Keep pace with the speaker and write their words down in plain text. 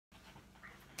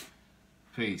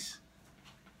Peace.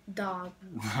 Dog.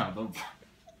 Nah, don't.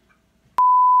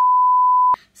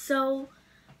 So,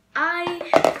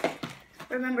 I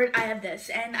remembered I have this,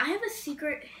 and I have a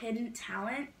secret hidden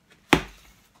talent.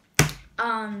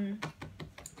 I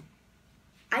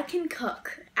can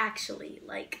cook, actually.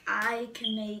 Like, I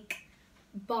can make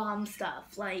bomb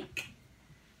stuff. Like,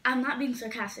 I'm not being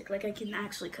sarcastic. Like, I can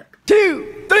actually cook.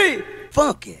 2, 3,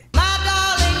 funk it. My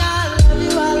darling, I love you,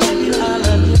 I love you, I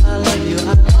love you, I love you, I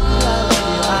love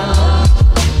you, I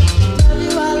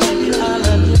love you, I love you, I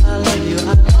love you, I love you,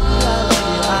 I love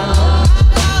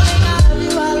you, I love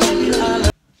you, I love you, I love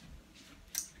you.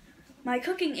 My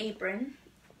cooking apron,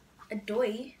 a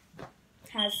doy,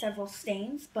 has several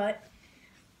stains, but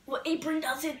what apron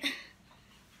doesn't?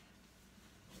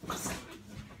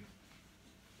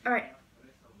 Alright.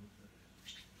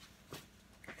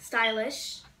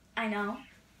 Stylish, I know.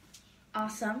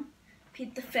 Awesome.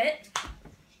 Pete the Fit.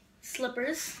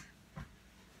 Slippers.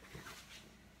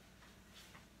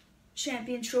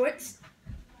 Champion shorts.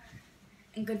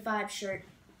 And good vibes shirt.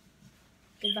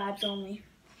 Good vibes only.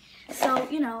 So,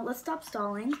 you know, let's stop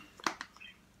stalling.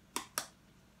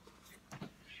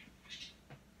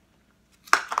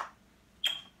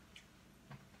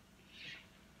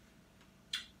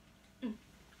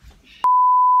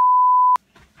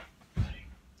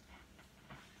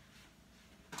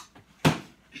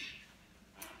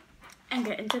 And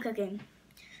get into cooking.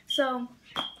 So,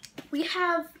 we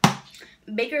have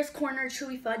Baker's Corner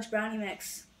Chewy Fudge Brownie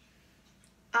Mix.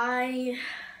 I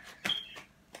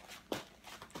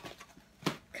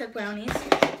cook brownies.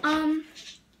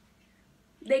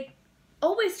 They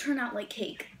always turn out like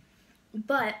cake.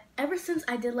 But ever since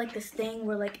I did like this thing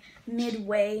where like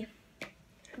midway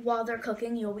while they're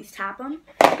cooking, you always tap them.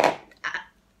 I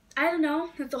don't know,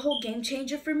 it's a whole game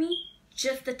changer for me.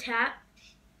 Just the tap.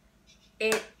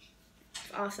 It's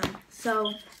awesome.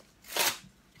 So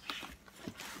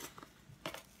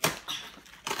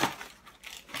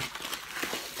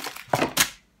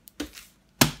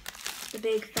the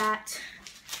big fat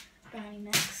brownie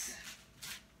mix.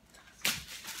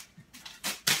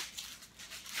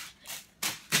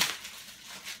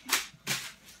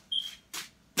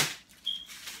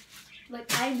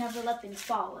 Like, I never let things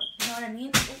fall. Like, you know what I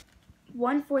mean?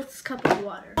 1/4 cup of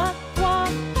water.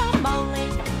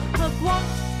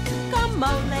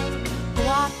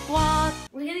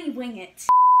 We're gonna wing it.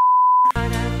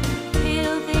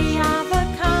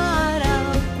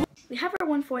 We have our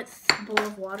 1/4 bowl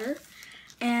of water.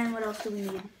 And what else do we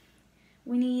need?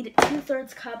 We need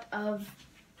 2/3 cup of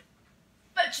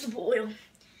vegetable oil.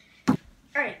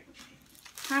 Alright,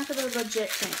 time for the legit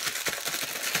thing.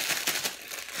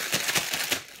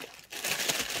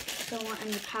 Don't want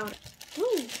any powder.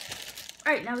 Woo!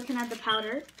 Alright, now we can add the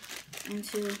powder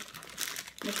into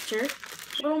mixture.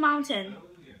 Little mountain.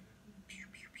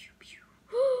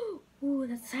 Ooh,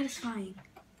 that's satisfying.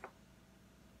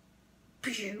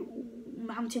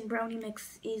 Mountain brownie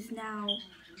mix is now.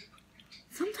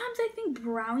 Sometimes I think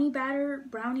brownie powder,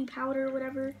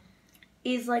 whatever,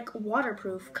 is like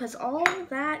waterproof, because all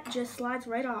that just slides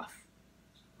right off.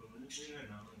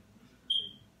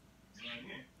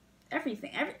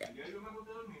 Everything.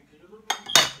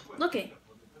 Look it.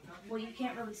 Well, you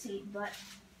can't really see, but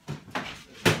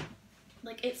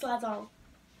like it slides all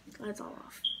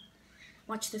off.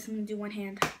 Watch this. I'm gonna do one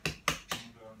hand.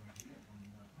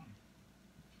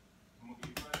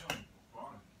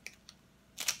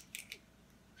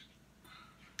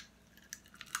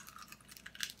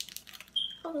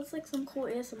 Oh, that's like some cool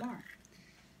ASMR.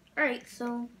 Alright,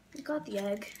 so we got the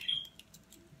egg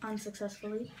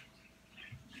unsuccessfully.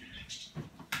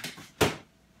 I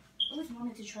always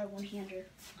wanted to try one-hander.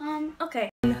 Okay.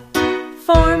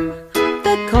 Form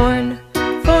the corn,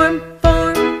 form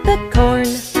the corn,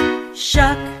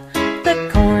 shuck the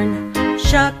corn,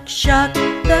 shuck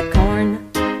the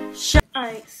corn, shuck.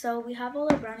 Alright, so we have all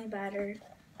our brownie batter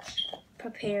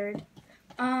prepared.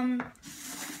 Time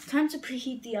to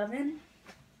preheat the oven.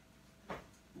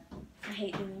 I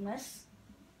hate doing this.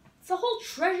 It's a whole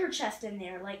treasure chest in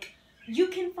there. Like, you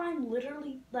can find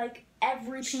literally, like,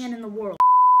 every pan in the world.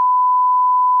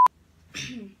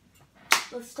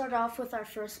 Let's start off with our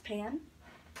first pan.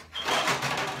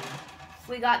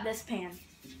 We got this pan.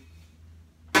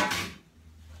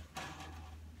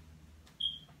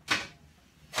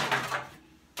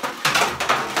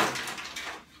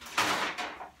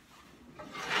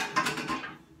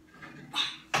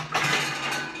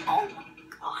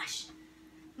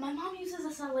 My mom uses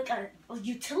this as like a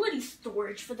utility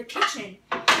storage for the kitchen.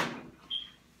 What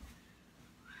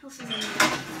else is in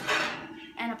there?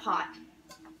 And a pot.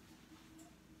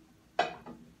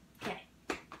 Okay.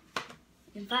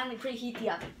 We can finally preheat the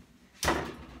oven.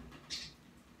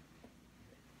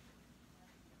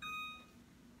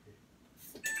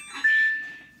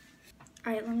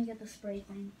 get the spray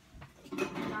thing.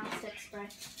 Non-stick spray.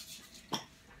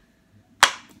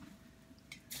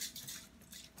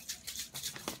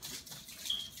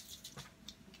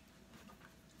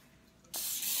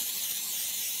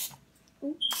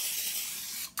 Ooh.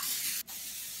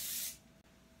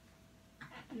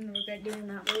 I'm gonna regret doing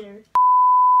that later.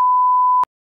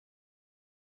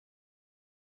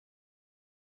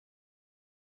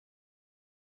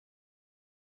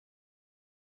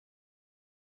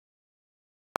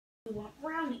 We want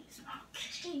brownies, not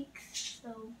cakes.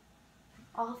 So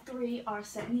all 3 are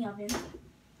set in the oven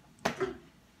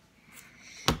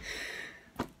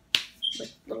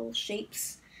with little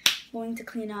shapes. Going to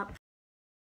clean up.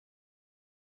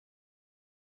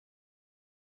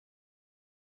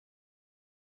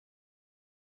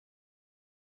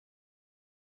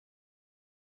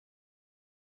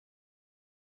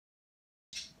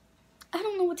 I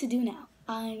don't know what to do now.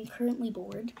 I'm currently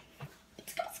bored.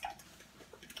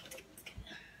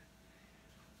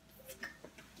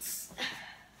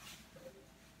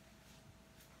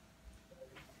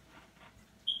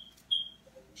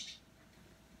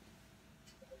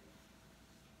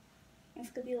 This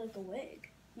could be like a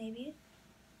wig, maybe.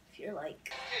 If you're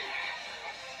like...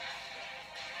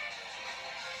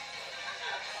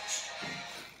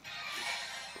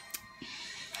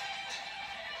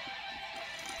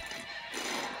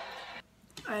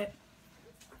 Alright.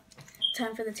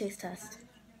 Time for the taste test.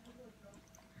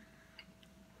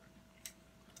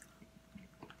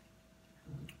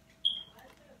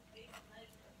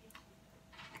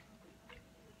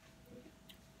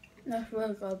 That's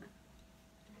really good.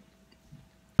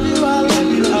 I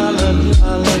love you, I love you,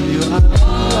 I love you, I love you.